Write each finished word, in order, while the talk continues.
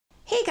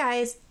Hey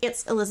guys,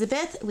 it's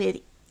Elizabeth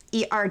with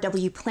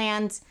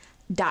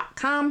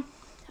erwplans.com,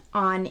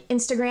 on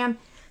Instagram,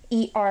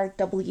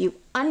 erw_plans,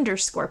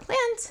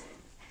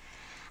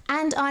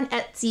 and on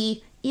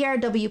Etsy,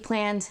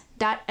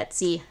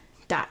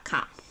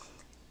 erwplans.etsy.com.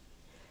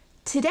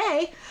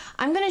 Today,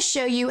 I'm going to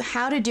show you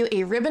how to do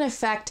a ribbon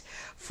effect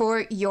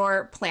for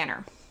your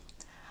planner.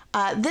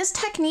 This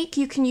technique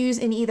you can use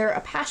in either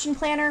a passion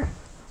planner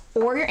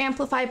or your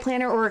Amplify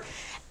planner or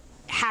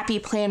happy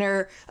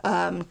planner,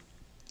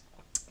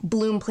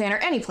 bloom planner,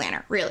 any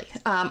planner really.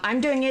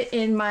 I'm doing it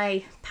in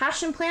my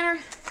passion planner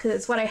because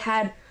it's what I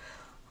had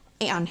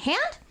on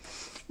hand,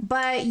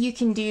 but you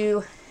can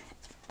do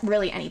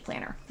really any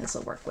planner this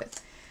will work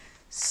with.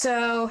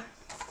 So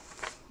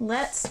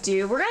we're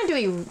gonna do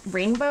a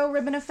rainbow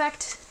ribbon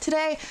effect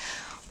today,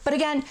 but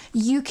again,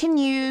 you can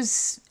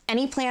use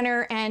any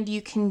planner and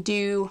you can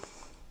do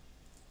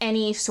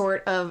any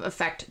sort of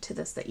effect to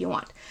this that you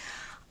want.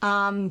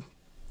 The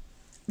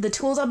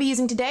tools I'll be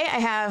using today, I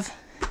have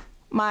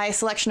my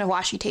selection of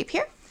washi tape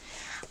here.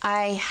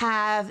 I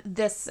have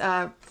this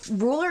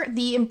ruler.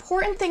 The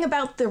important thing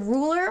about the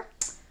ruler,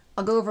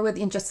 I'll go over with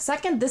you in just a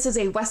second. This is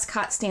a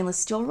Westcott stainless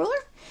steel ruler.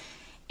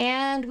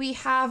 And we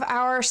have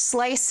our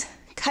slice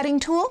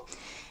cutting tool.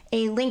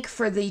 A link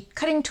for the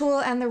cutting tool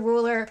and the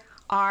ruler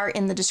are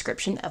in the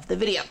description of the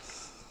video.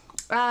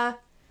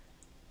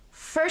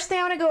 First thing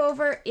I want to go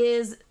over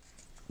is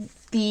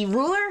the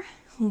ruler,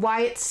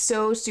 why it's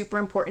so super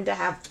important to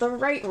have the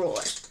right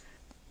ruler.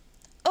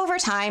 Over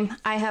time,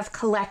 I have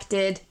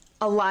collected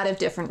a lot of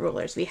different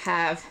rulers. We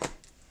have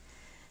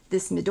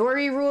this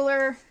Midori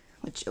ruler,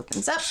 which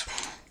opens up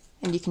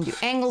and you can do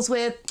angles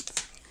with.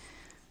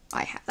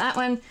 I have that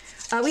one.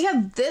 We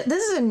have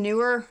this is a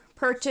newer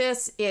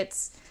purchase.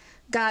 It's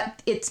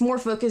more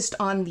focused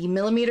on the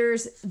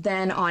millimeters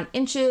than on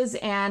inches,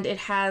 and it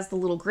has the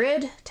little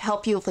grid to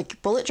help you with like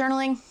bullet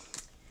journaling.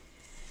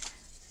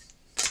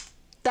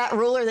 That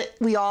ruler that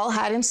we all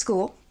had in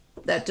school,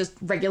 that just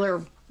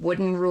regular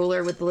wooden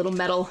ruler with the little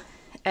metal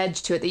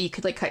edge to it that you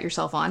could like cut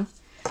yourself on.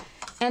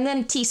 And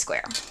then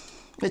T-square,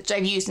 which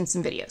I've used in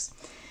some videos.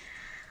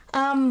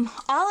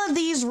 All of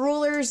these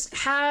rulers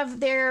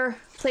have their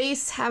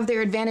place, have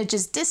their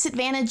advantages,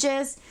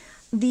 disadvantages.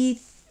 The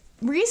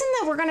reason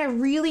that we're gonna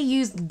really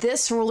use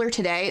this ruler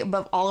today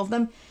above all of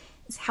them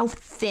is how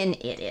thin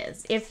it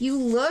is. If you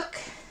look,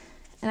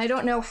 and I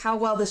don't know how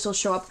well this will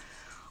show up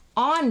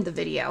on the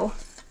video,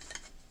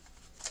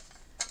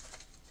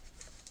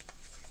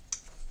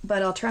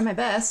 but I'll try my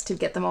best to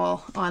get them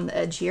all on the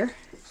edge here.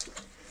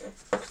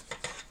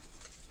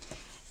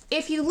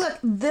 If you look,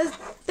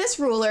 this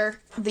ruler,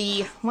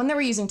 the one that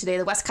we're using today,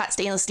 the Westcott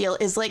stainless steel,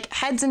 is like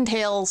heads and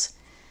tails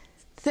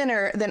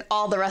thinner than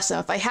all the rest of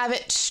them. If I have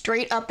it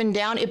straight up and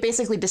down, it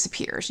basically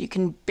disappears. You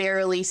can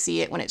barely see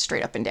it when it's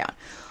straight up and down.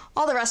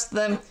 All the rest of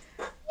them,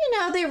 you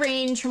know, they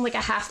range from like a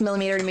 0.5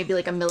 millimeter to maybe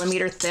like 1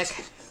 millimeter thick.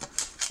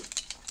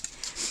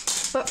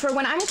 But for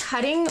when I'm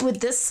cutting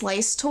with this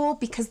slice tool,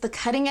 because the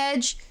cutting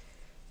edge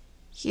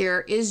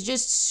here is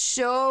just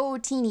so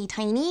teeny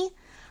tiny,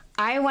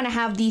 I want to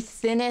have the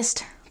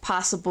thinnest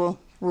possible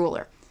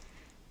ruler.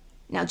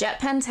 Now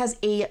JetPens has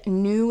a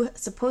new,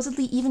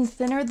 supposedly even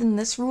thinner than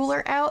this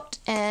ruler out,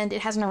 and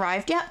it hasn't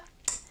arrived yet.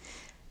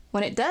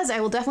 When it does, I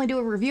will definitely do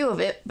a review of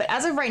it, but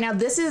as of right now,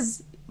 this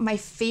is my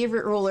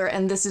favorite ruler,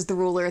 and this is the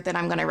ruler that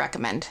I'm going to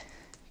recommend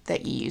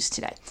that you use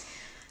today.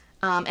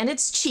 And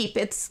it's cheap.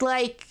 It's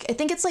like, I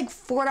think it's like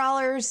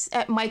 $4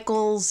 at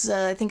Michael's.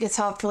 I think it's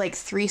out for like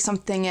 $3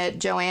 something at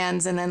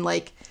Joann's, and then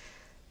like, I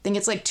think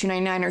it's like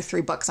 $2.99 or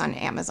 $3 on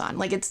Amazon.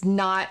 Like, it's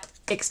not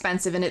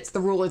expensive, and it's the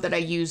ruler that I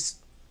use.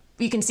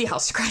 You can see how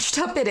scratched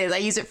up it is. I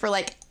use it for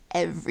like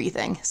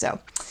everything. So,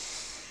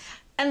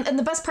 and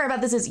the best part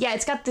about this is, yeah,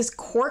 it's got this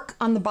cork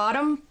on the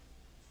bottom,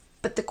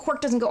 but the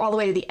cork doesn't go all the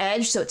way to the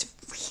edge, so it's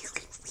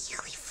really,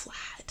 really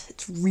flat.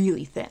 It's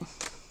really thin.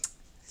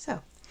 So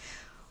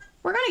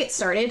we're gonna get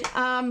started.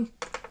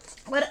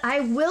 What I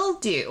will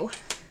do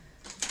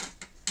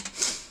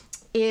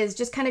is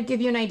just kind of give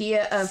you an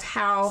idea of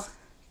how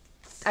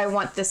I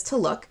want this to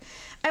look.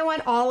 I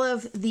want all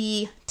of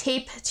the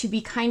tape to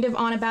be kind of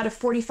on about a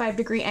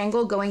 45-degree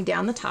angle going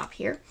down the top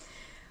here.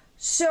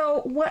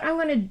 So what I'm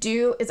gonna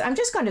do is I'm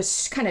just gonna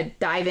kind of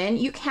dive in.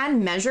 You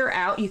can measure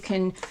out, you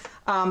can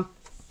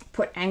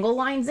put angle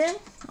lines in.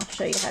 I'll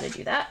show you how to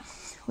do that.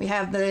 We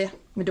have the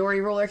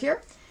Midori ruler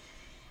here.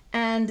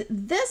 And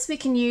this we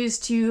can use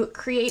to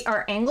create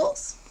our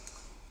angles.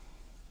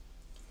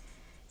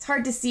 It's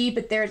hard to see,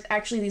 but there's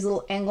actually these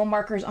little angle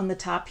markers on the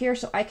top here,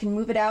 so I can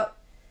move it out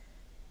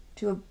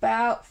to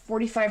about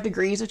 45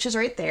 degrees, which is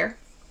right there.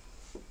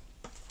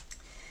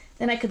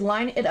 Then I could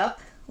line it up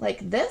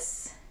like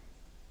this,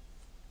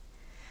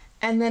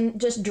 and then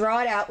just draw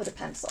it out with a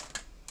pencil.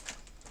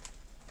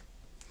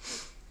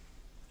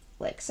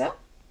 Like so.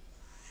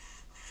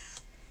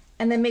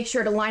 And then make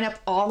sure to line up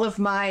all of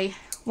my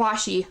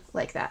washi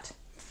like that.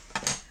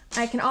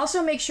 I can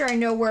also make sure I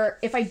know where,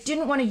 if I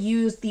didn't want to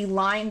use the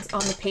lines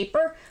on the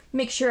paper,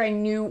 make sure I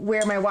knew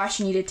where my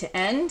washi needed to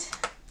end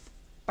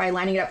by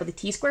lining it up with a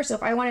T-square. So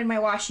if I wanted my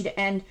washi to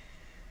end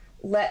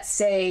let's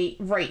say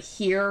right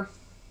here,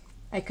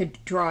 I could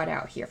draw it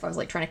out here if I was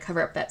like trying to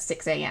cover up that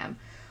 6 a.m.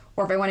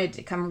 Or if I wanted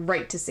to come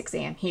right to 6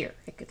 a.m. here,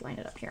 I could line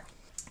it up here.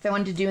 If I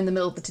wanted to do in the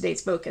middle of the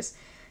today's focus,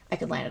 I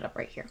could line it up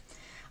right here.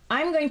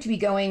 I'm going to be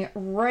going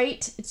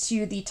right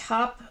to the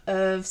top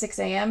of 6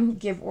 a.m.,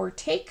 give or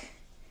take.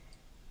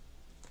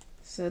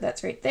 So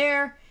that's right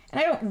there. And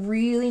I don't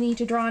really need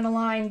to draw in a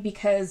line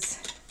because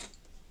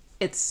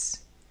it's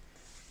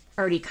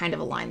already kind of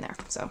a line there.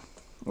 So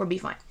we'll be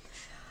fine.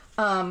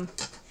 And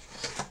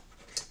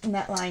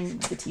that line,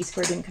 the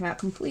T-square didn't come out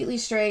completely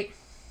straight.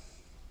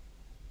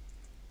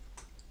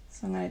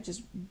 So I'm going to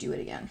just do it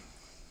again.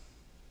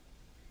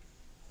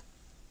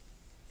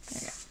 There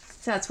we go.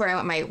 So that's where I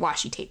want my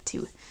washi tape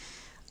to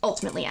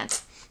ultimately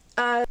end.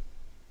 There are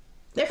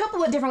a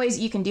couple of different ways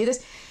that you can do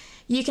this.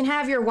 You can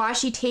have your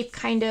washi tape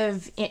kind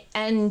of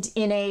end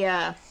in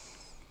a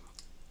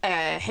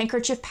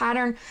handkerchief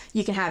pattern.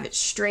 You can have it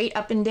straight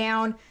up and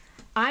down.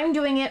 I'm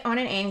doing it on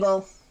an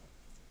angle,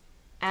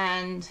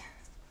 and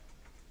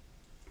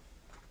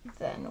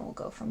then we'll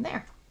go from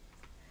there.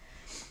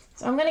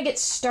 So I'm going to get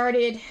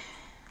started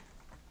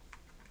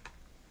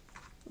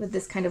with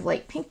this kind of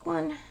light pink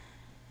one.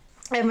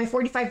 I have my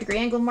 45-degree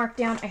angle marked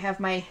down. I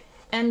have my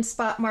end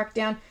spot marked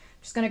down. I'm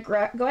just going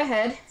to go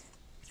ahead,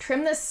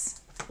 trim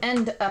this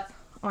end up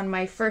on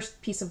my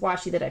first piece of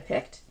washi that I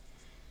picked.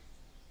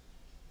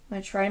 I'm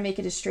going to try to make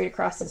it as straight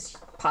across as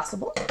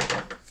possible.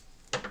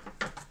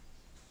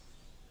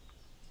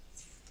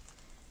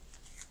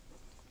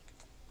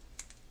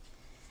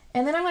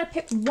 And then I'm going to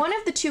pick one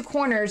of the two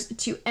corners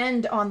to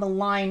end on the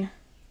line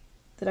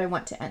that I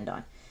want to end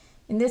on.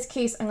 In this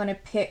case, I'm going to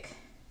pick,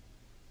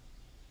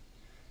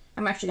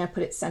 I'm actually going to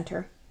put it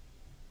center,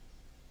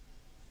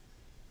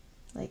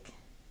 like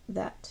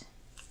that.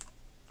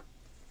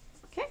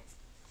 Okay.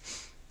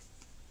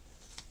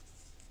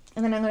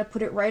 And then I'm going to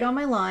put it right on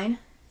my line,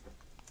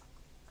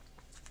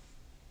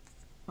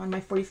 on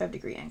my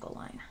 45-degree angle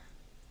line,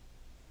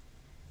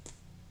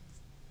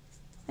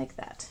 like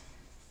that.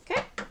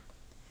 Okay.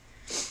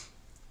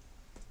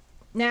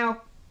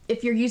 Now,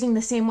 if you're using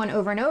the same one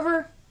over and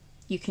over,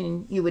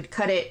 you would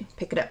cut it,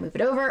 pick it up, move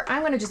it over.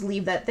 I'm going to just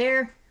leave that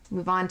there,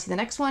 move on to the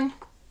next one.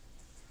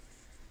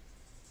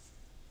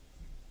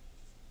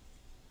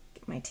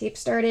 Get my tape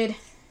started.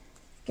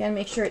 Again,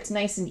 make sure it's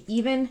nice and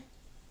even,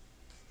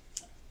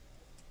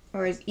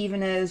 or as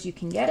even as you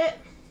can get it.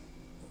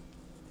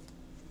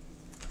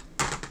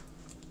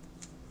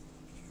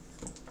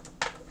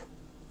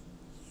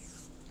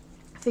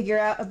 Figure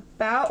out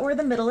about where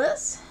the middle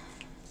is.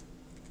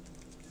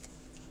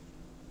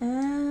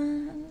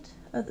 And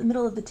the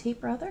middle of the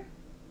tape, rather.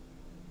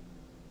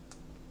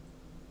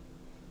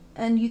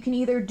 And you can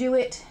either do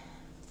it,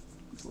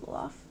 it's a little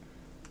off,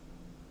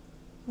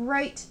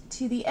 right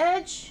to the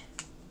edge,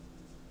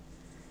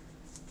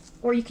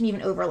 or you can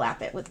even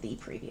overlap it with the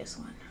previous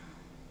one.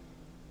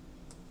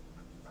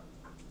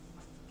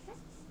 Okay.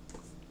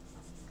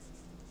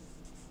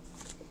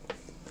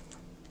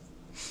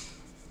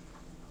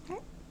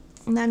 Okay.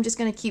 And I'm just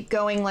going to keep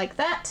going like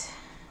that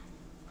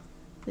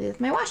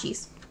with my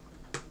washis.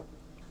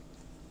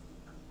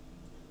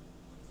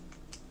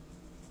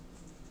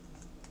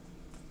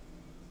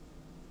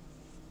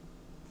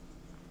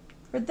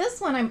 For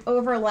this one, I'm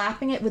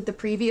overlapping it with the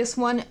previous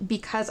one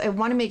because I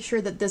want to make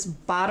sure that this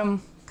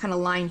bottom kind of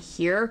line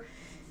here,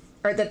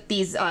 or that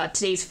these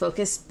today's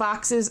focus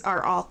boxes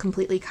are all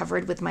completely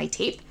covered with my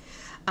tape.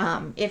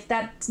 If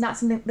that's not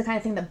something, the kind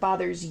of thing that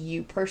bothers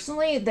you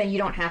personally, then you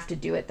don't have to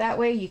do it that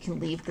way. You can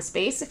leave the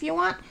space if you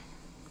want.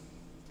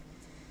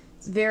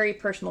 It's very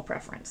personal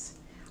preference.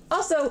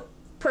 Also,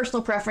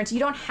 personal preference, you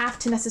don't have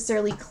to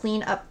necessarily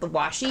clean up the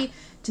washi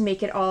to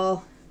make it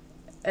all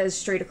as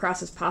straight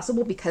across as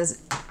possible,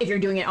 because if you're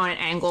doing it on an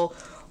angle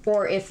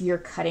or if you're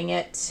cutting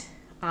it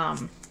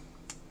to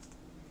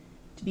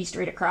be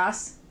straight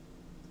across,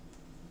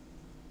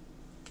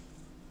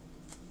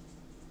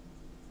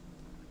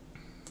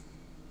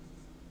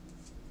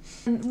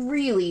 and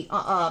really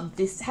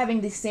this having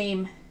the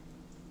same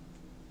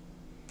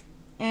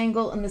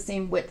angle and the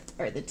same width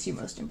are the two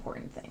most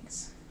important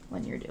things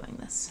when you're doing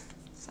this.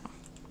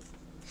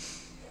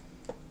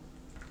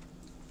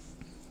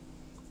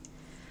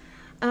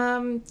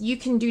 You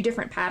can do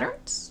different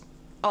patterns.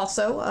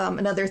 Also,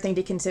 another thing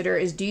to consider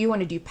is, do you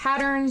want to do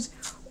patterns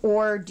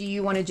or do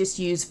you want to just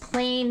use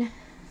plain?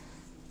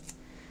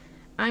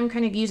 I'm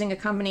kind of using a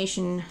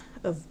combination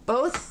of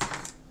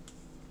both.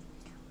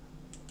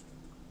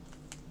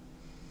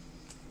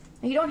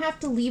 Now, you don't have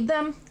to leave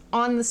them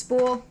on the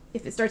spool.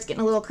 If it starts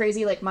getting a little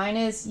crazy like mine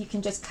is, you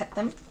can just cut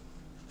them.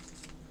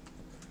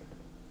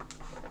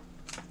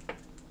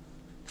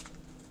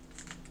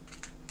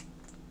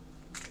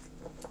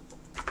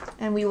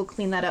 And we will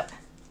clean that up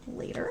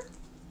later.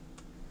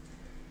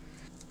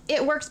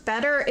 It works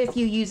better if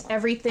you use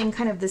everything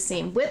kind of the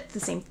same width, the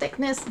same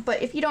thickness,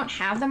 but if you don't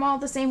have them all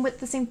the same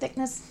width, the same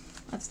thickness,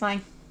 that's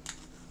fine.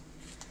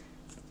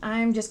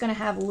 I'm just gonna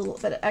have a little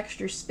bit of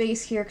extra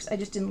space here because I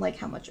just didn't like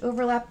how much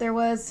overlap there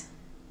was.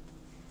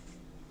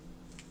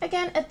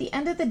 Again, at the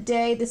end of the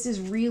day, this is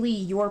really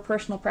your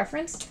personal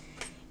preference.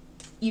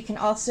 you can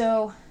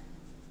also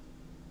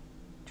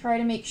try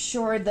to make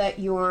sure that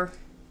your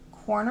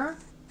corner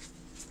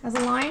has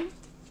a line.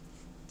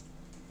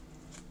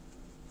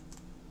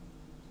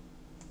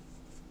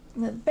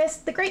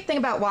 The great thing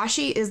about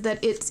washi is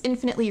that it's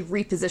infinitely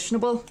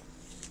repositionable.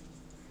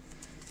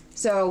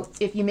 So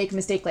if you make a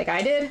mistake like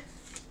I did,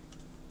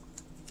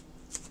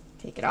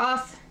 take it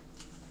off.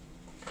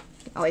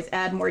 You can always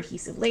add more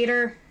adhesive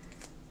later.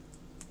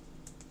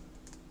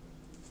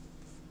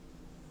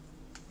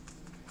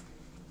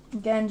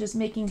 Again, just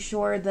making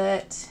sure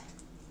that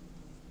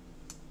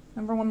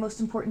number one most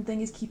important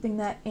thing is keeping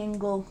that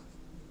angle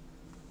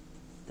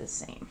the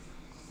same.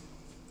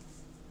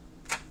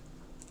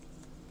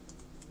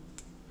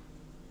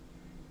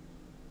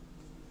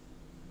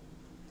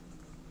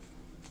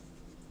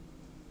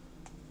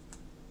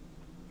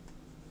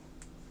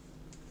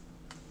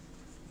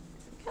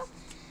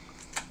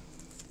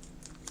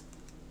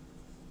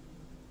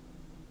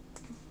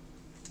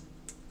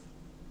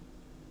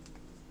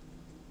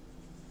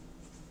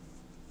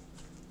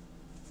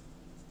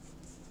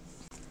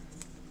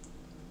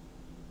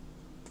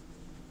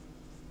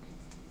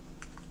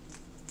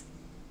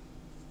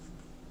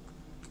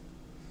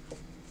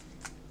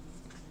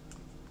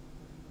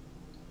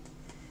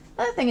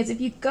 Other thing is, if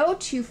you go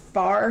too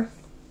far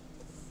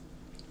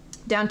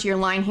down to your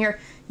line here,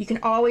 you can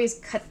always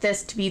cut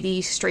this to be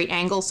the straight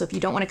angle. So if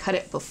you don't want to cut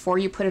it before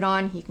you put it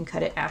on, you can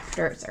cut it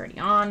after it's already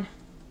on.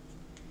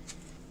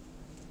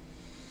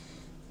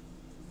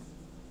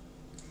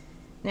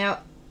 Now,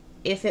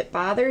 if it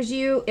bothers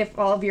you, if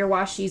all of your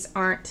washis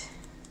aren't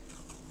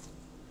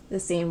the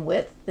same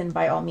width, then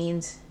by all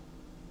means,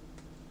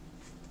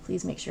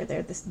 please make sure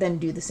they're this, then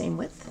do the same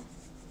width.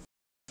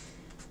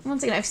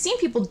 Once again, I've seen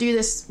people do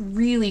this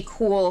really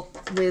cool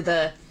with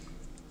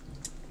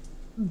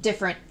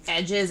different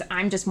edges.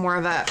 I'm just more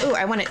of a, oh,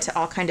 I want it to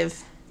all kind of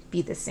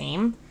be the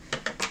same.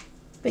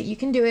 But you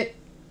can do it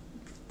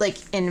like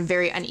in a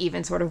very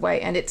uneven sort of way,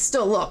 and it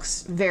still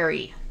looks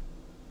very,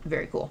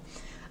 very cool.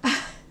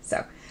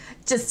 So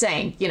just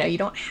saying, you know, you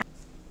don't have,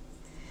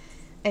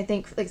 I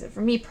think, like I said, for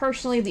me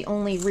personally, the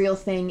only real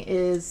thing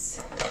is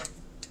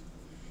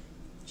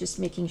just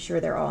making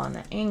sure they're all on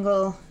that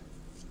angle.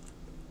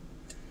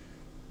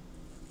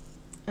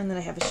 And then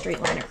I have a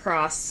straight line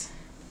across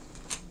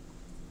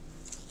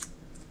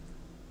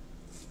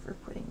for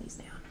putting these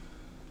down.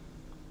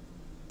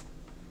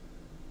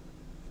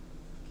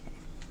 Okay.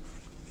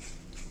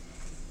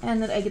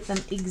 And that I get them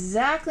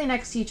exactly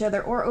next to each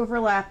other or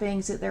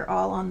overlapping so that they're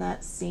all on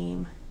that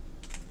same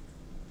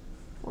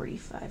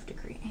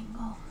 45-degree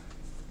angle.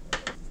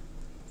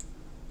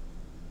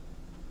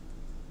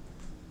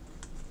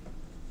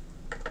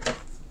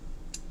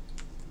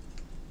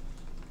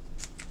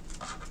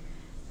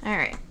 All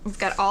right, we've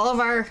got all of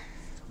our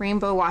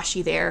rainbow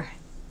washi there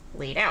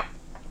laid out.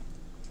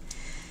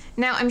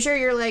 Now, I'm sure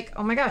you're like,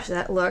 oh my gosh,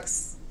 that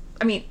looks,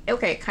 I mean,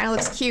 okay, it kind of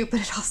looks cute, but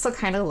it also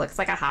kind of looks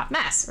like a hot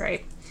mess,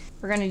 right?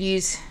 We're gonna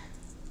use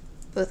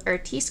both our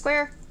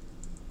T-square,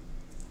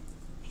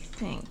 I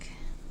think.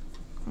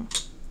 Let me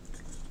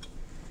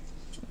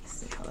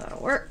see how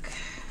that'll work.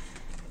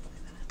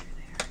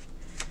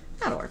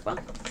 That'll work well.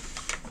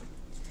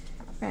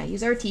 We're gonna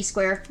use our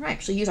T-square. We're gonna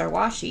actually use our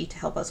washi to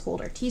help us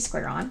hold our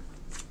T-square on.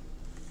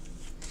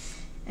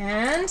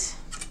 And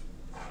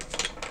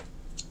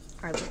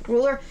our little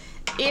ruler.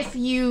 If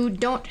you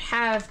don't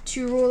have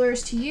two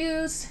rulers to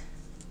use,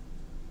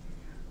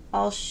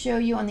 I'll show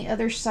you on the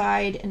other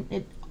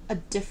side a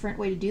different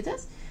way to do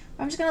this.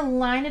 I'm just going to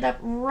line it up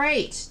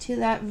right to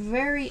that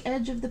very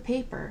edge of the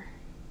paper.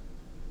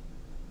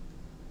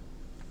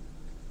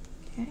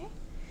 Okay.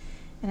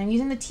 And I'm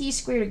using the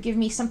T-square to give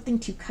me something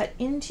to cut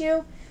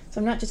into.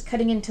 So I'm not just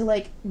cutting into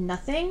like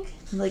nothing,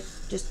 like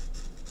just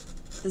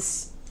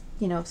this,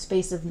 you know,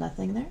 space of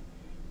nothing there.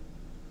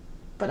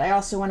 But I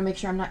also want to make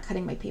sure I'm not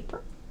cutting my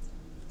paper.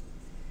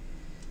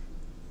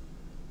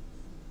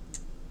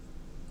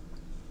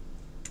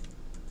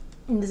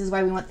 And this is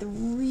why we want the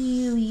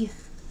really,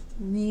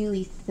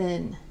 really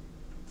thin.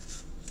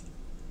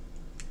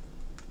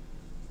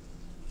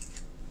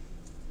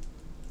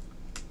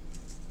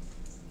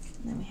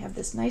 And then we have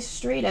this nice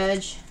straight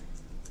edge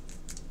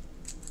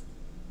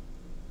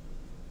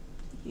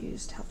to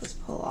use to help us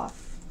pull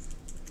off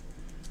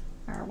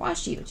our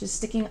washi, which is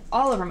sticking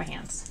all over my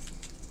hands.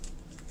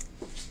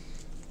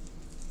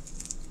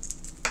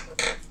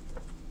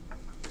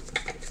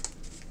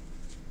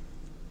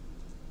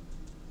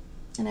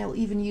 And I will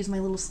even use my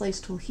little slice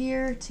tool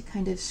here to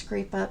kind of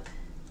scrape up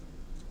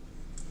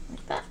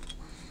like that.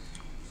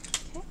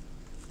 Okay.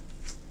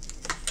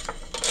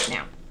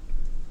 Now,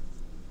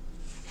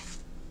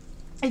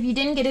 if you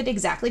didn't get it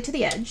exactly to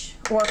the edge,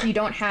 or if you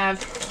don't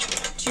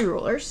have two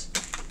rulers,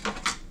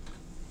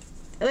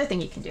 the other thing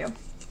you can do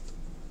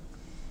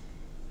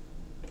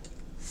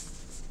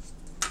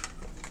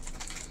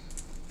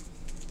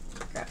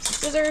grab some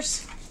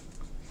scissors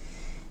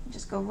and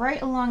just go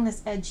right along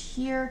this edge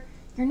here.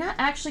 You're not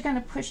actually going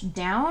to push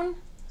down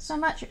so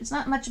much. It's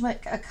not much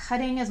like a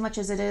cutting as much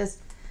as it is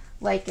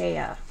like a,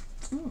 I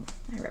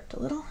ripped a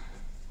little.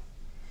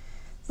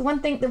 It's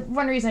The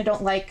one reason I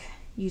don't like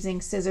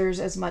using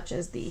scissors as much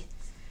as the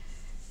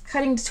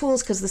cutting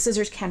tools, because the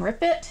scissors can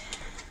rip it.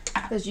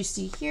 As you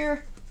see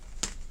here,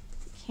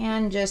 you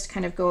can just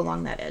kind of go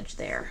along that edge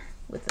there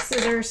with the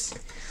scissors.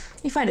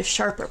 You find a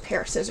sharper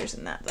pair of scissors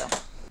in that though.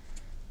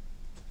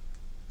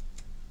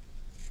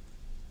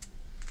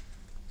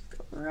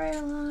 Go right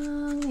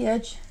along the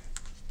edge.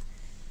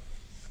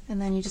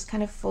 And then you just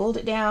kind of fold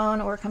it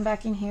down or come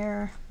back in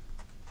here.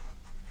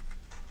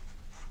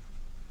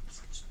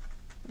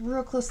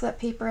 Real close to that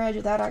paper edge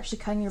without actually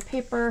cutting your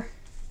paper.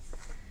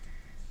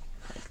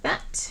 Like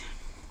that.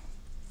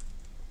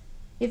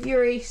 If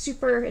you're a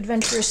super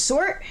adventurous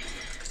sort,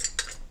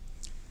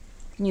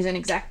 you can use an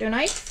X-Acto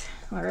knife,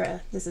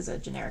 or this is a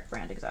generic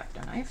brand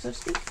X-Acto knife, so to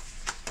speak.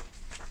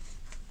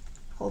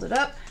 Hold it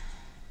up,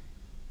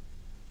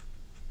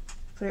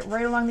 put it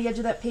right along the edge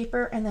of that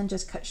paper, and then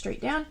just cut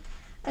straight down.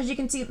 As you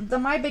can see,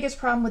 my biggest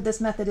problem with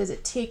this method is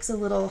it takes a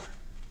little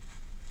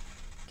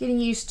getting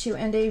used to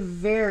and a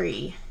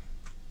very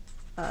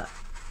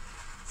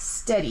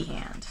steady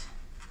hand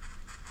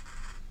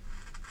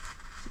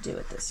to do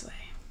it this way.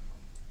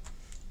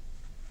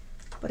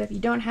 But if you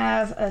don't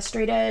have a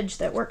straight edge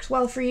that works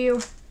well for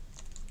you,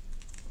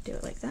 do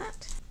it like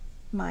that.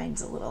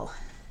 Mine's a little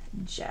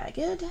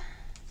jagged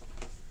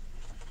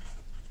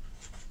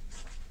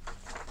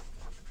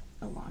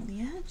along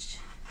the edge. So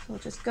we'll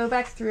just go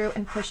back through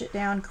and push it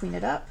down, clean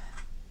it up.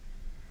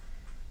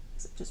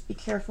 So just be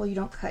careful you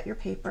don't cut your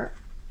paper.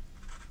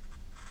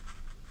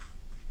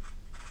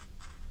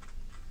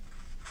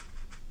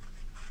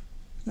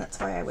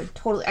 That's why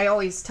I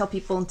always tell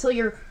people, until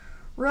you're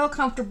real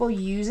comfortable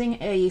using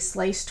a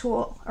slice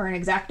tool or an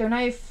X-Acto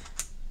knife,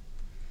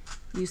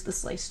 use the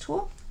slice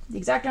tool. The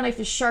X-Acto knife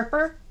is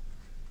sharper.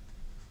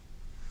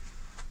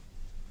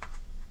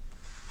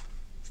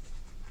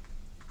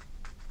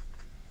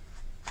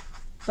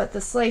 But the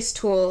slice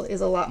tool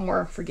is a lot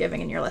more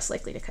forgiving and you're less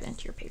likely to cut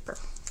into your paper.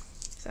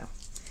 So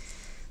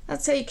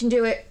that's how you can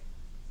do it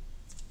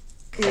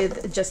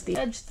with just the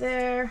edge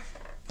there.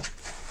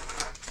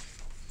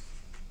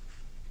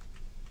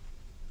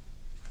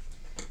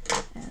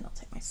 And I'll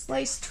take my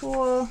slice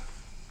tool.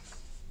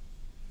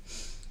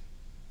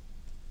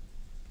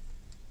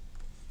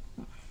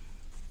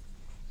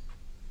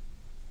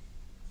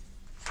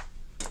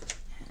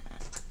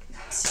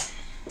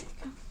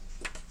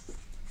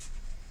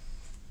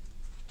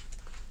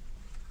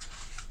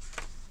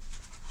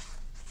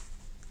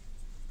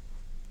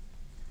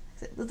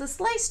 The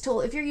slice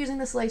tool, if you're using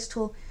the slice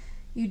tool,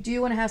 you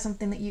do want to have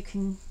something that you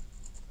can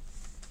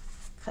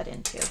cut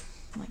into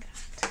like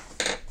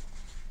that.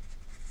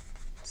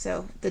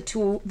 So the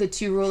two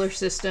ruler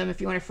system,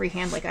 if you want to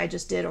freehand like I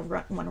just did, a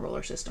one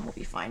ruler system will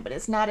be fine, but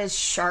it's not as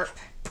sharp.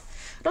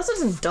 It also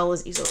doesn't dull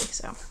as easily.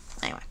 So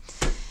anyway,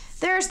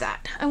 there's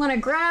that. I'm going to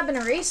grab an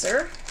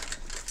eraser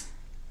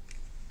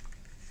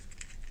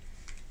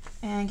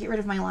and get rid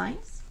of my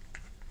lines.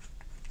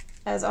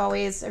 As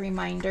always, a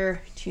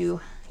reminder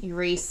to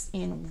erase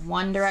in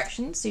one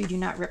direction so you do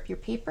not rip your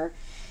paper.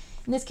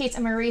 In this case,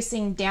 I'm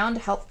erasing down to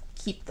help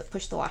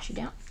push the washi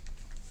down.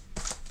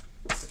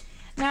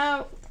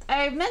 Now,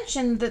 I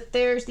mentioned that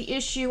there's the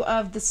issue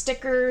of the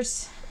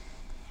stickers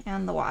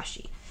and the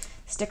washi.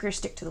 Stickers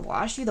stick to the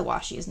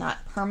washi is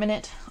not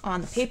permanent on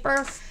the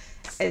paper.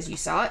 As you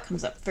saw, it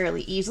comes up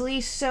fairly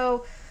easily.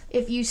 So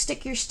if you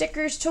stick your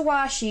stickers to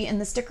washi and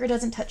the sticker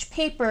doesn't touch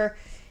paper,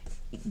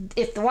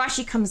 if the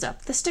washi comes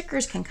up, the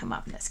stickers can come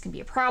up and this can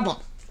be a problem.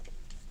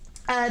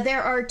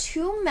 There are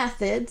two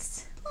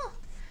methods, well,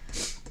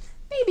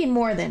 maybe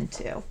more than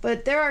two,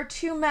 but there are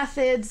two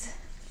methods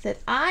that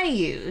I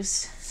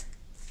use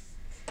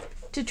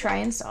to try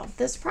and solve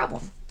this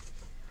problem.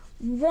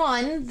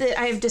 One that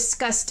I've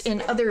discussed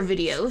in other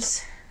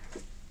videos.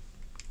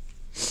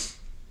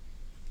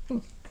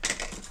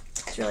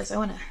 Just realized I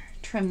want to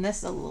trim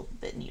this a little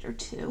bit neater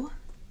too.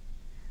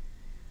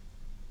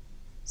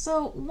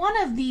 So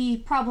one of the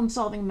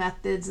problem-solving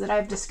methods that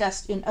I've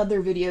discussed in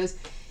other videos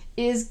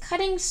is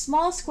cutting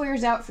small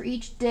squares out for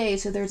each day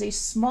so there's a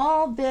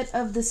small bit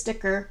of the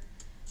sticker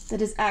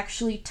that is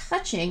actually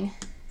touching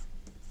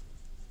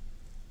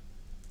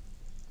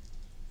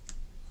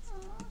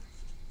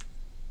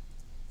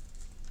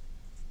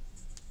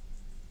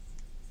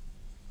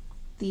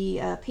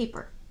the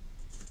paper.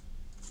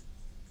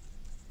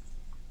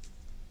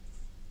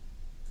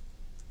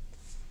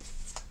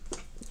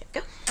 There we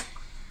go.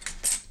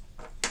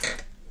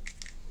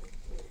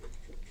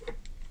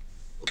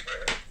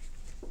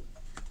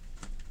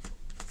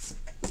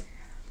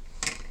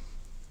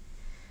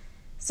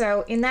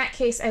 So in that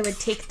case, I would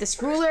take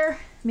this ruler,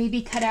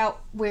 maybe cut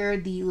out where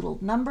the little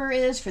number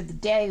is for the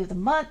day or the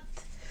month.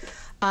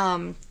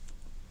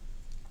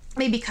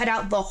 Maybe cut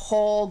out the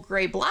whole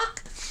gray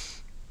block.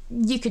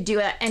 You could do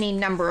it any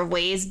number of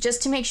ways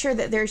just to make sure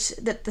that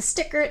that the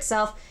sticker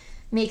itself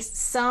makes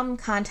some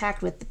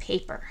contact with the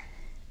paper.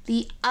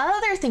 The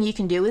other thing you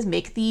can do is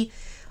make the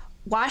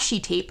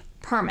washi tape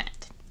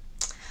permanent.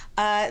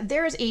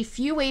 There's a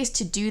few ways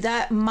to do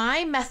that.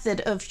 My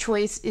method of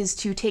choice is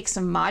to take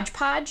some Mod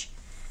Podge,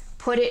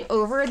 put it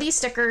over these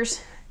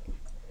stickers,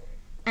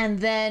 and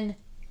then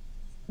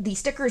the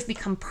stickers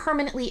become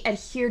permanently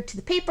adhered to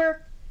the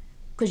paper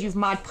because you've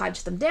Mod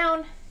Podged them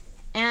down.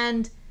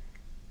 And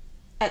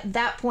at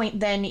that point,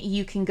 then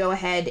you can go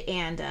ahead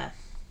and,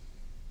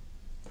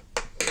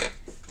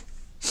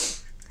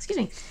 excuse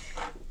me.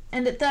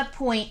 And at that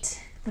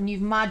point, when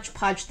you've Mod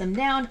Podged them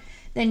down,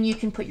 then you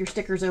can put your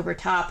stickers over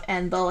top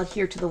and they'll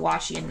adhere to the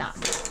washi and not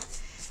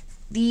move.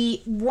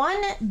 The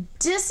one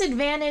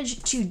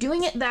disadvantage to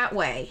doing it that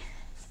way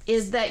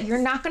is that you're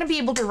not going to be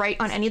able to write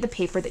on any of the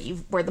paper that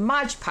where the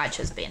Mod Podge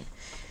has been.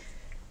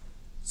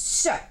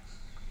 So,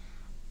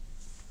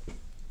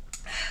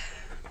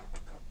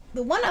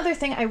 the one other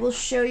thing I will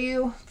show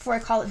you before I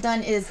call it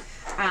done is,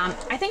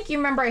 I think you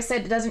remember I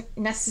said it doesn't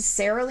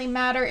necessarily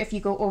matter if you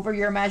go over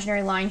your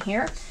imaginary line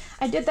here.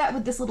 I did that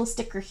with this little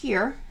sticker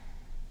here.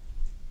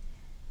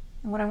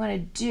 And what I'm going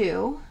to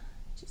do,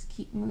 just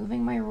keep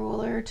moving my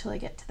ruler till I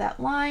get to that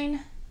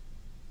line.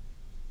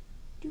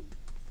 Doop.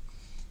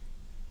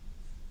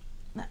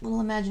 That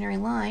little imaginary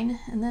line,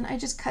 and then I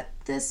just cut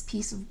this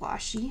piece of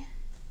washi.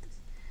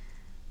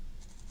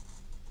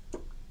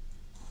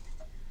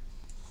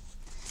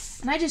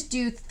 And I just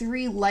do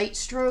 3 light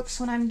strokes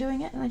when I'm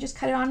doing it, and I just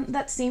cut it on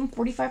that same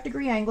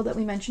 45-degree angle that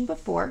we mentioned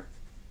before.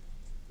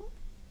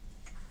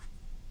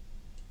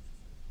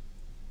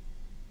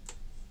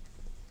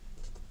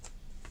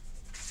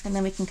 And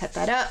then we can cut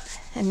that up,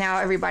 and now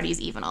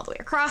everybody's even all the way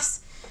across.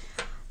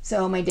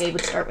 So my day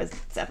would start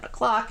with 7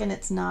 o'clock, and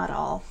it's not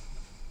all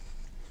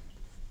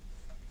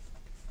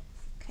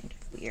kind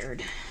of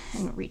weird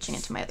and reaching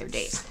into my other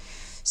days.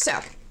 So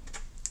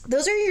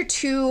those are your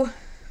 2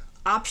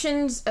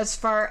 options as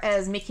far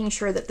as making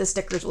sure that the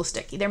stickers will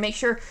stick. Either make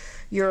sure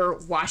your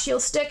washi will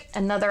stick.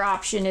 Another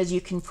option is you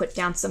can put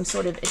down some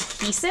sort of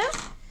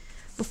adhesive.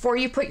 Before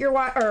you put your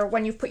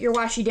when you put your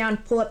washi down,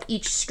 pull up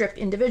each strip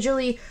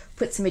individually,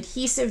 put some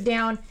adhesive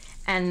down,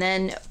 and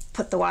then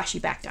put the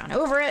washi back down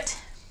over it.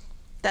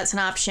 That's an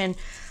option.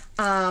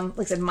 Like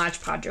I said, Mod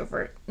Podge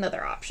over it,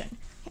 another option.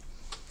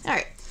 Okay. All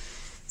right,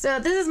 so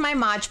this is my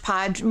Mod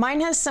Podge.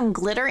 Mine has some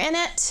glitter in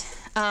it.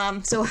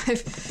 So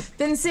I've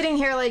been sitting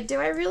here like,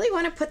 do I really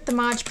want to put the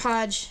Mod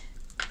Podge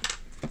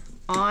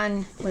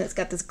on when it's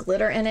got this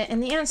glitter in it?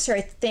 And the answer,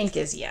 I think,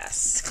 is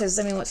yes. Because,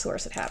 I mean, what's the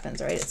worst that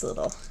happens, right? It's a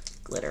little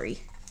glittery.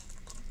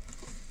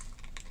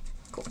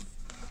 Cool.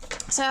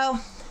 So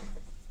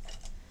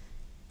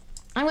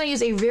I'm going to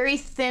use a very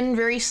thin,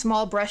 very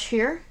small brush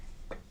here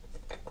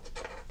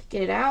to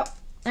get it out.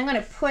 I'm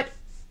going to put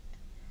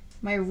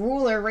my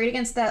ruler right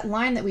against that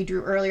line that we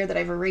drew earlier that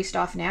I've erased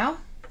off now.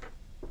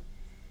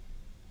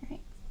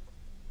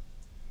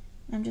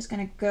 I'm just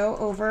going to go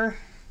over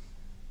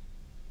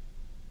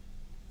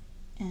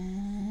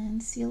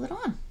and seal it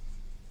on.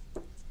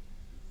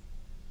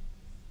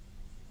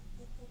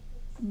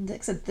 And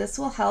like I said, this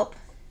will help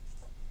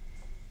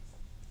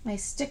my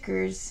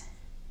stickers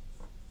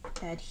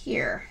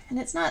adhere. And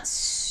it's not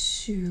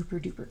super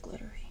duper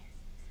glittery,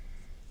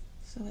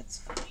 so it's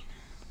fine.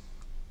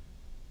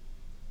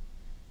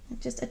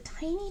 Just a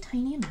tiny,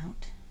 tiny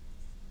amount.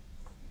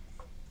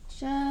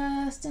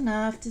 Just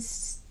enough to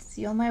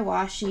seal my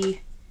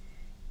washi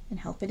and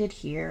help it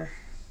adhere.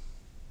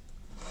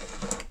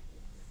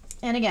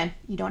 And again,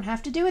 you don't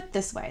have to do it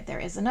this way. There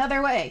is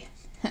another way.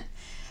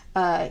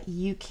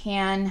 You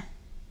can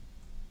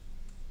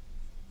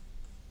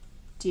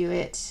do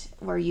it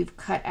where you've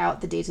cut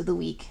out the days of the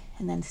week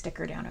and then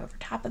sticker down over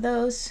top of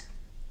those.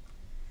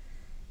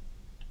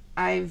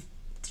 I've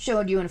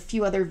showed you in a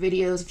few other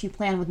videos, if you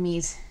plan with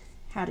me's,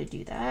 how to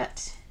do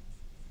that.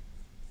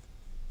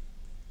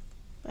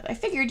 But I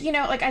figured, you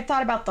know, like I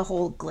thought about the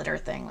whole glitter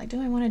thing. Like,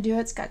 do I want to do it?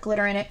 It's got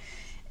glitter in it.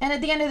 And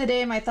at the end of the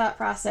day, my thought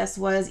process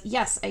was,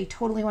 yes, I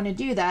totally want to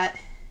do that.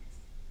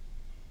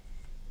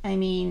 I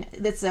mean,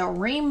 it's a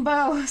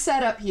rainbow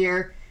setup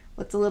here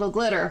with a little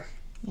glitter.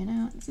 You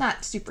know, it's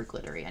not super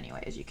glittery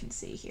anyway, as you can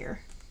see here.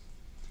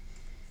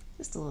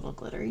 Just a little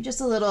glittery,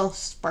 just a little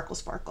sparkle,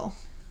 sparkle,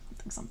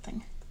 something,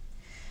 something.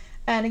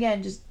 And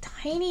again, just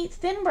tiny,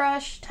 thin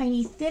brush,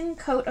 tiny, thin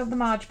coat of the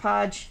Mod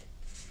Podge.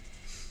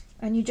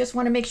 And you just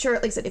want to make sure,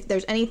 like I said, if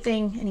there's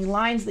anything, any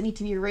lines that need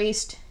to be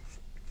erased,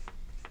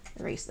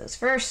 erase those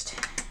first.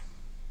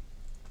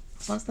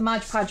 So once the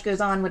Mod Podge goes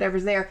on,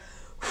 whatever's there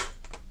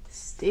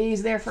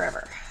stays there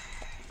forever.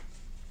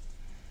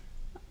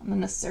 Not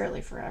necessarily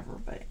forever,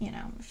 but you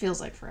know, it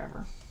feels like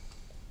forever.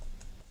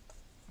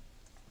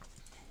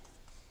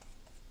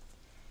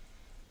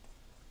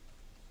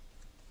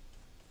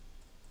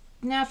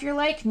 Now, if you're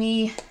like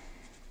me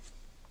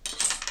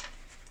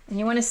and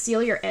you want to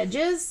seal your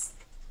edges,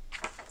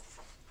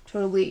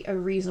 totally a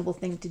reasonable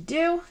thing to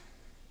do.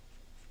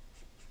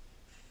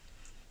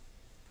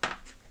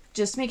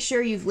 Just make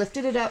sure you've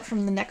lifted it up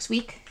from the next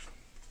week.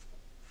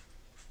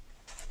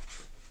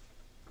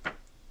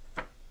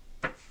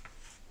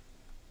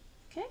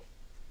 Okay.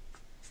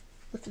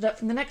 Lift it up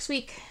from the next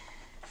week.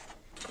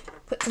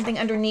 Put something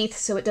underneath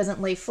so it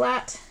doesn't lay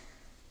flat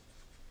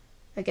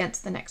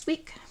against the next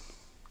week.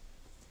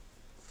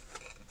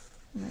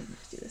 And then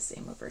do the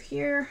same over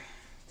here.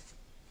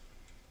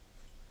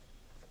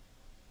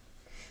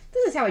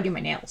 This is how I do my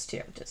nails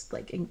too, just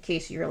like in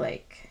case you're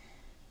like,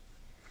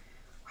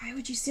 why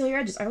would you seal your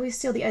edges? I always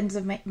seal the ends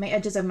of my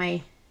edges of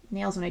my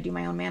nails when I do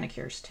my own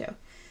manicures too.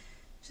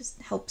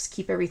 Just helps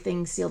keep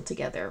everything sealed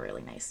together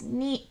really nice and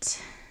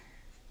neat.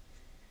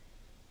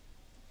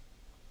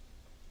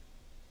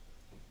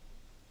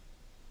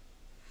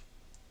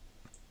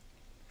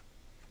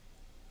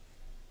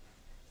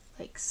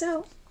 Like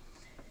so.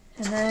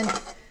 And then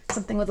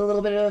something with a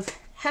little bit of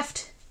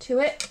heft to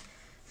it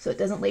so it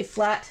doesn't lay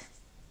flat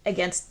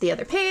against the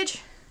other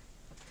page.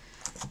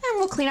 And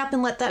we'll clean up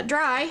and let that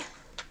dry.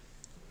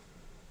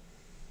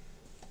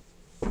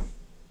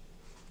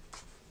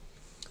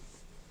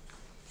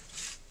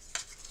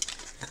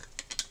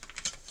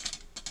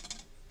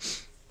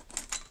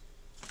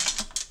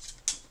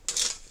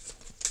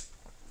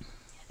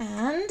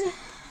 And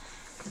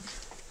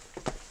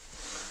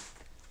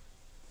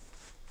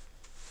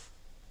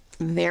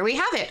there we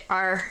have it,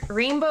 our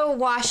rainbow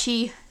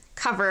washi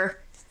cover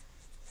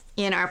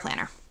in our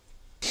planner.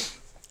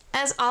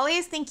 As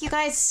always, thank you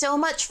guys so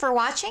much for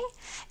watching.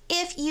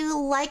 If you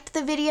liked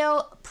the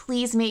video,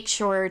 please make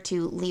sure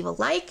to leave a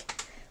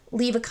like,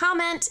 leave a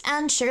comment,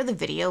 and share the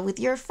video with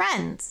your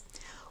friends.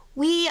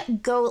 We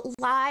go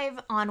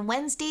live on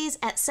Wednesdays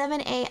at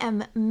 7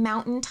 a.m.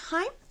 Mountain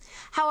Time.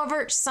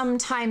 However,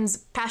 sometimes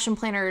Passion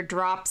Planner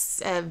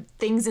drops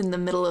things in the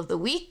middle of the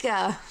week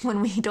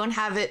when we don't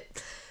have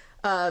it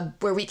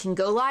where we can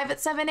go live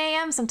at 7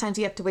 a.m. Sometimes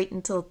we have to wait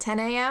until 10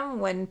 a.m.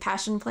 when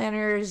Passion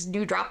Planner's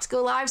new drops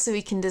go live so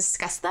we can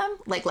discuss them,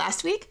 like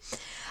last week.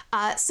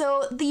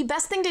 So the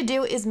best thing to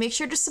do is make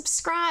sure to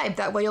subscribe.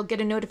 That way you'll get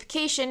a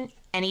notification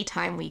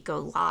anytime we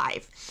go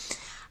live.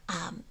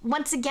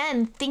 Once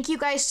again, thank you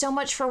guys so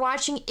much for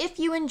watching. If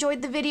you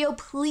enjoyed the video,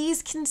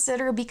 please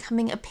consider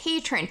becoming a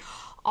patron.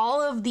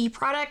 All of the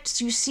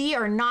products you see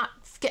are not,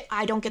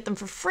 I don't get them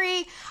for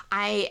free.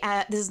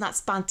 This is not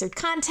sponsored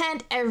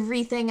content.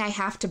 Everything I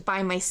have to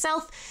buy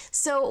myself.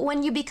 So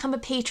when you become a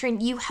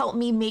patron, you help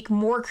me make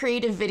more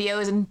creative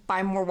videos and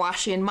buy more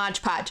washi and Mod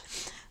Podge.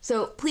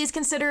 So please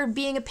consider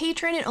being a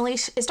patron.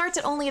 It starts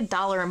at only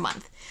 $1 a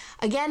month.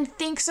 Again,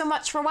 thanks so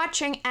much for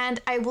watching,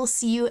 and I will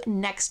see you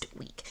next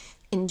week.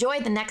 Enjoy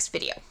the next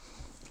video.